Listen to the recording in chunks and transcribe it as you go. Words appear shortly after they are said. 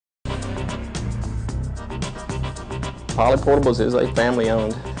Polyportables is a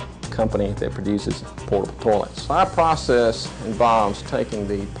family-owned company that produces portable toilets. Our process involves taking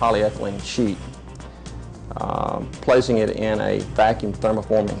the polyethylene sheet, placing it in a vacuum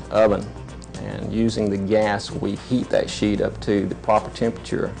thermoforming oven, and using the gas we heat that sheet up to the proper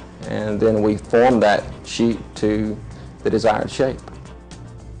temperature, and then we form that sheet to the desired shape.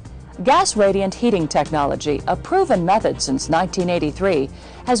 Gas radiant heating technology, a proven method since 1983,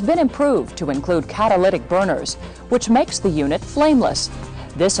 has been improved to include catalytic burners, which makes the unit flameless.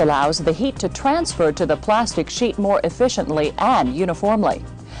 This allows the heat to transfer to the plastic sheet more efficiently and uniformly.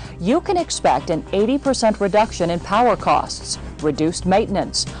 You can expect an 80% reduction in power costs, reduced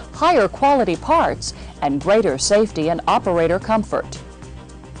maintenance, higher quality parts, and greater safety and operator comfort.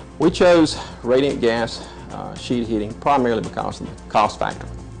 We chose radiant gas sheet heating primarily because of the cost factor.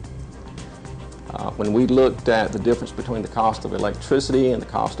 When we looked at the difference between the cost of electricity and the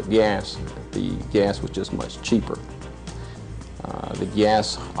cost of gas, the gas was just much cheaper. The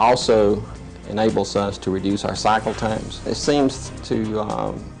gas also enables us to reduce our cycle times. It seems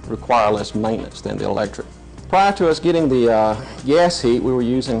to require less maintenance than the electric. Prior to us getting the gas heat, we were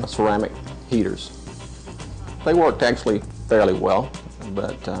using ceramic heaters. They worked actually fairly well,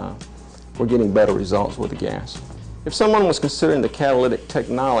 but we're getting better results with the gas. If someone was considering the catalytic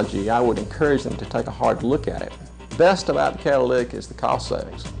technology, I would encourage them to take a hard look at it. Best about the catalytic is the cost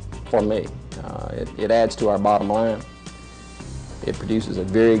savings for me. It adds to our bottom line. It produces a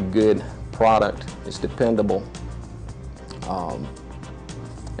very good product. It's dependable.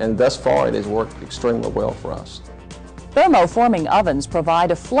 And thus far it has worked extremely well for us. Thermoforming ovens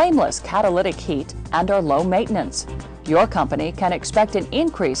provide a flameless catalytic heat and are low maintenance. Your company can expect an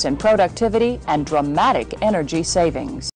increase in productivity and dramatic energy savings.